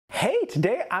Hey,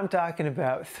 today I'm talking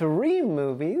about 3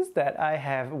 movies that I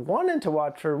have wanted to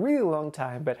watch for a really long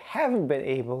time but haven't been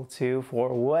able to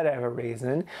for whatever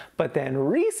reason. But then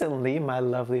recently, my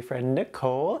lovely friend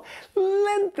Nicole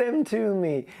lent them to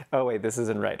me. Oh wait, this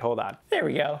isn't right. Hold on. There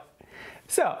we go.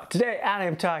 So, today I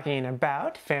am talking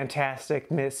about Fantastic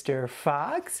Mr.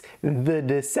 Fox, The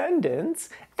Descendants,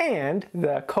 and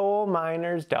The Coal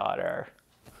Miner's Daughter.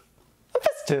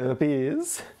 First up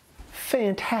is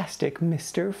Fantastic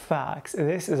Mr. Fox.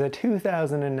 This is a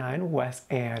 2009 Wes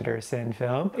Anderson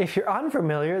film. If you're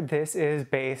unfamiliar, this is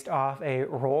based off a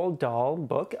Roald Dahl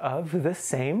book of the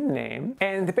same name.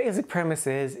 And the basic premise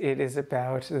is it is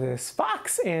about this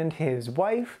fox and his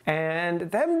wife and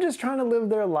them just trying to live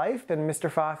their life, and Mr.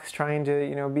 Fox trying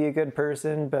to, be a good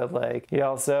person, but like he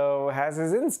also has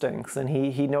his instincts and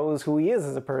he knows who he is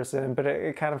as a person, but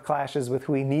it kind of clashes with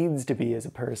who he needs to be as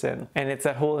a person. And it's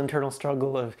that whole internal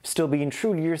struggle of still being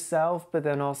true to yourself, but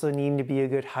then also needing to be a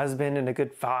good husband and a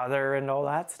good father and all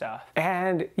that stuff.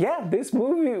 And yeah, this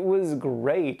movie was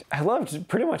great. I loved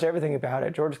pretty much everything about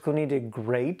it. George Clooney did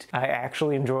great. I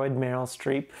actually enjoyed Meryl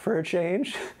Streep for a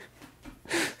change.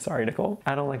 Sorry, Nicole.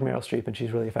 I don't like Meryl Streep, and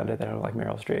she's really offended that I don't like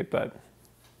Meryl Streep, but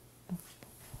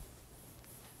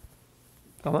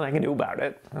nothing I can do about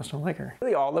it. I just don't like her.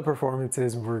 Really, all the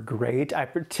performances were great. I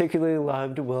particularly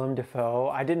loved Willem Dafoe.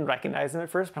 I didn't recognize him at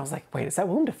first, but I was like, wait, is that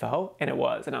Willem Dafoe? And it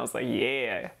was. And I was like,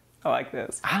 yeah, I like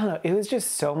this. I don't know, it was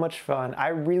just so much fun. I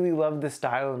really loved the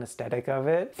style and aesthetic of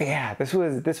it. Yeah, this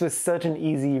was such an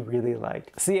easy really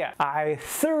liked. So yeah, I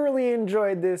thoroughly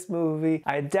enjoyed this movie.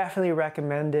 I definitely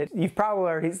recommend it. You've probably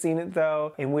already seen it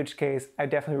though, in which case I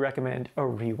definitely recommend a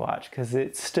rewatch because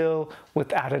it still,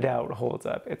 without a doubt, holds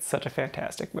up. It's such a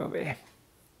fantastic movie.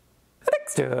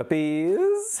 Next up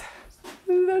is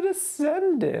The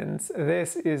Descendants.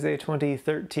 This is a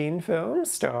 2013 film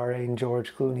starring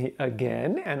George Clooney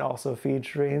again and also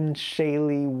featuring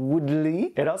Shailene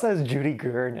Woodley. It also has Judy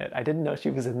Greer in it. I didn't know she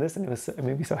was in this, and it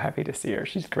made me so happy to see her.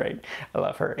 She's great. I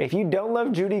love her. If you don't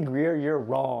love Judy Greer, you're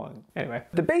wrong. Anyway,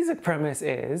 the basic premise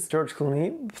is George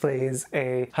Clooney plays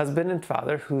a husband and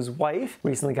father whose wife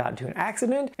recently got into an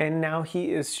accident, and now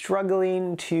he is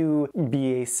struggling to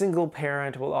be a single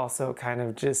parent while also kind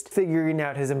of just figuring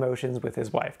out his emotions with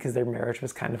his wife, because their marriage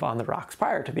was kind of on the rocks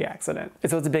prior to the accident. And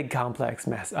so it's a big complex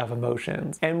mess of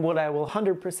emotions. And what I will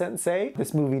 100% say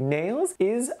this movie nails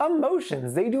is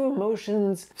emotions. They do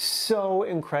emotions so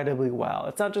incredibly well.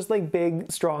 It's not just like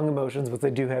big, strong emotions, but they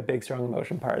do have big, strong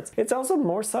emotion parts. It's also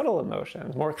more subtle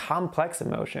emotions, more complex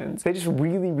emotions. They just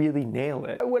really, really nail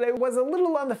it. What I was a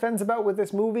little on the fence about with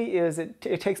this movie is it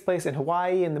takes place in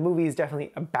Hawaii, and the movie is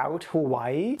definitely about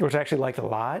Hawaii, which I actually liked a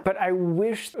lot. But I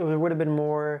wish there would have been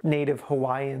more native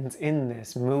Hawaiians in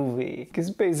this movie, because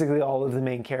basically all of the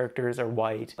main characters are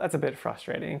white. That's a bit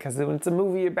frustrating, because when it's a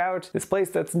movie about this place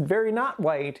that's very not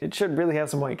white, it should really have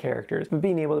some white characters. But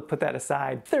being able to put that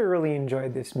aside, thoroughly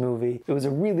enjoyed this movie. It was a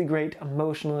really great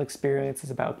emotional experience.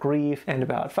 It's about grief and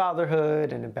about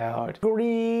fatherhood and about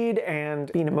greed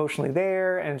and being emotionally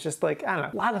there, and it's just like, I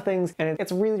don't know, a lot of things, and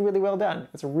it's really, really well done.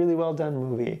 It's a really well done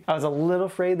movie. I was a little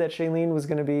afraid that Shailene was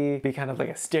going to be kind of like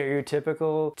a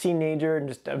stereotypical teenager and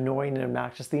just annoying and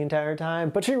obnoxious the entire time,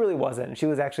 but she really wasn't. She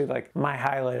was actually like my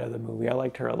highlight of the movie. I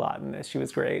liked her a lot in this. She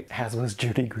was great, as was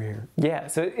Judy Greer. Yeah,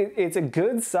 so it's a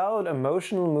good, solid,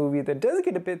 emotional movie that does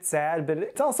get a bit sad, but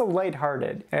it's also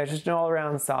lighthearted. And it's just an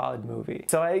all-around solid movie.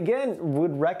 So I, again,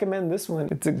 would recommend this one.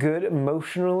 It's a good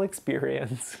emotional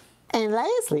experience. And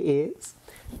lastly is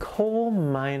Coal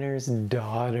Miner's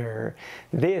Daughter.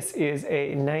 This is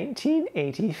a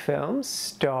 1980 film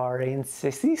starring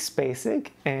Sissy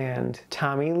Spacek and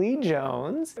Tommy Lee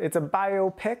Jones. It's a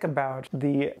biopic about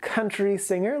the country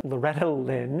singer Loretta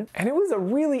Lynn, and it was a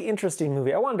really interesting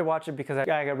movie. I wanted to watch it because I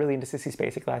got really into Sissy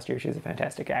Spacek last year. She was a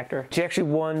fantastic actor. She actually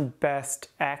won Best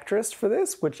Actress for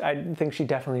this, which I think she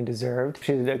definitely deserved.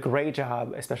 She did a great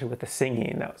job, especially with the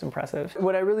singing. That was impressive.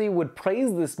 What I really would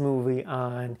praise this movie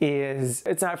on is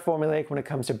it's not formulaic when it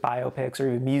comes to biopics or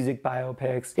even music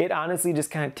biopics. It honestly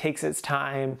just kind of takes its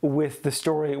time with the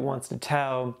story it wants to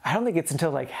tell. I don't think it's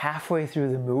until like halfway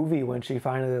through the movie when she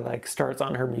finally like starts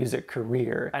on her music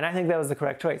career. And I think that was the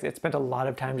correct choice. It spent a lot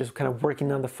of time just kind of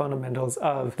working on the fundamentals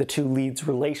of the two leads'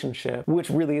 relationship,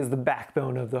 which really is the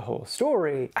backbone of the whole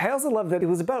story. I also love that it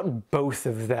was about both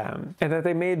of them, and that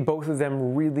they made both of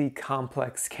them really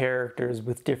complex characters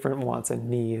with different wants and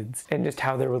needs, and just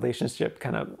how their relationship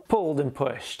kind of pulled and pushed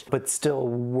pushed, but still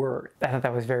worked. I thought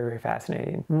that was very, very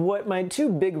fascinating. What my two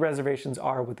big reservations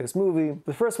are with this movie,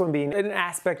 the first one being an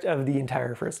aspect of the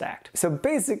entire first act. So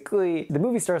basically, the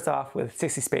movie starts off with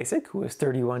Sissy Spacek, who is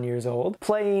 31 years old,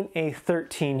 playing a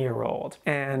 13-year-old.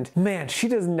 And man, she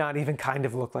does not even kind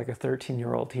of look like a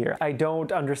 13-year-old here. I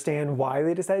don't understand why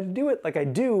they decided to do it. Like I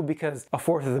do, because a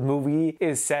fourth of the movie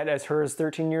is set as her as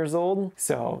 13 years old.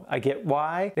 So I get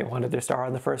why they wanted their star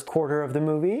in the first quarter of the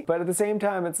movie. But at the same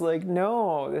time, it's like,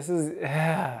 no, this is,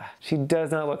 she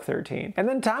does not look 13. And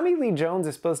then Tommy Lee Jones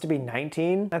is supposed to be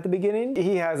 19 at the beginning.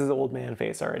 He has his old man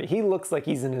face already. He looks like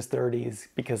he's in his 30s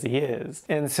because he is.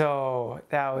 And so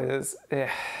that was,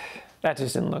 that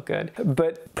just didn't look good.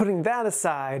 But putting that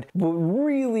aside, what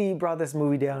really brought this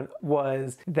movie down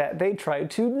was that they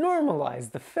tried to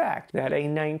normalize the fact that a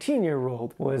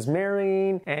 19-year-old was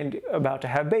marrying and about to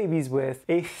have babies with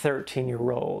a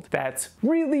 13-year-old. That's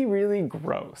really, really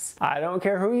gross. I don't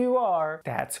care who you are,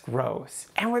 that's gross.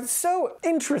 And what's so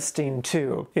interesting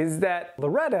too is that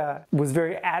Loretta was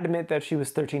very adamant that she was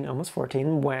 13, almost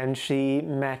 14 when she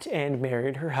met and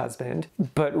married her husband.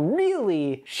 But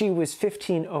really, she was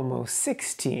 15, almost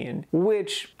 16,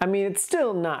 which, I mean, it's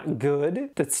still not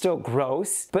good. That's still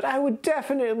gross. But I would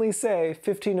definitely say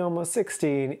 15, almost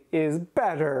 16 is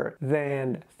better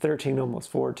than 13,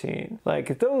 almost 14.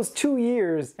 Like, those 2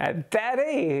 years at that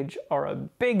age are a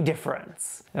big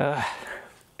difference.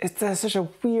 It's such a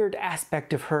weird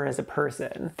aspect of her as a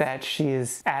person that she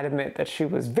is adamant that she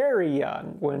was very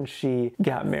young when she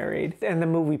got married. And the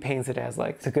movie paints it as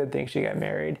like, it's a good thing she got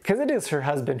married. Because it is her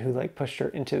husband who like pushed her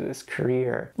into this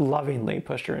career, lovingly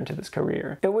pushed her into this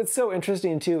career. And what's so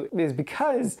interesting too is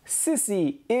because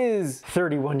Sissy is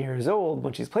 31 years old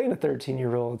when she's playing a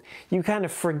 13-year-old, you kind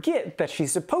of forget that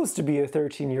she's supposed to be a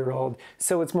 13-year-old.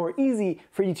 So it's more easy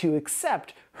for you to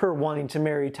accept her wanting to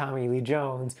marry Tommy Lee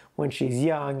Jones when she's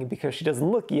young because she doesn't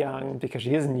look young because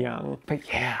she isn't young. But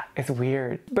yeah, it's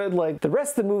weird. But like the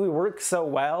rest of the movie works so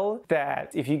well that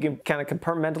if you can kind of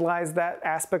compartmentalize that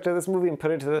aspect of this movie and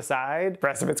put it to the side, the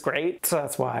rest of it's great. So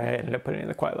that's why I ended up putting it in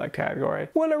the quite like category.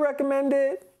 Would I recommend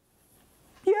it?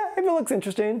 Yeah, if it looks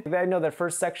interesting. I know that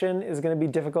first section is going to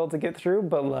be difficult to get through,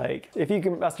 but like if you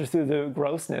can muster through the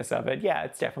grossness of it, yeah,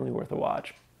 it's definitely worth a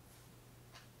watch.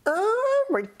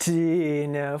 Alrighty,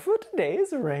 now for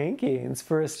today's rankings.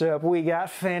 First up, we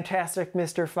got Fantastic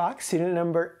Mr. Fox, sitting at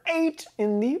number 8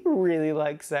 in the really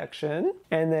like section.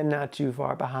 And then not too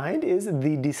far behind is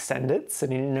The Descendants,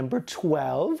 sitting at number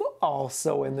 12,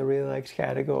 also in the really liked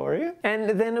category. And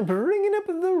then bringing up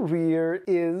the rear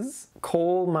is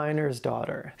Coal Miner's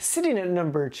Daughter, sitting at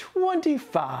number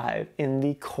 25 in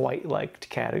the quite liked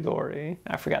category.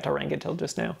 I forgot to rank it till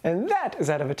just now. And that is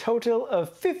out of a total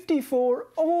of 54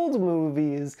 old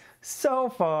movies so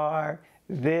far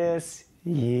this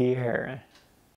year.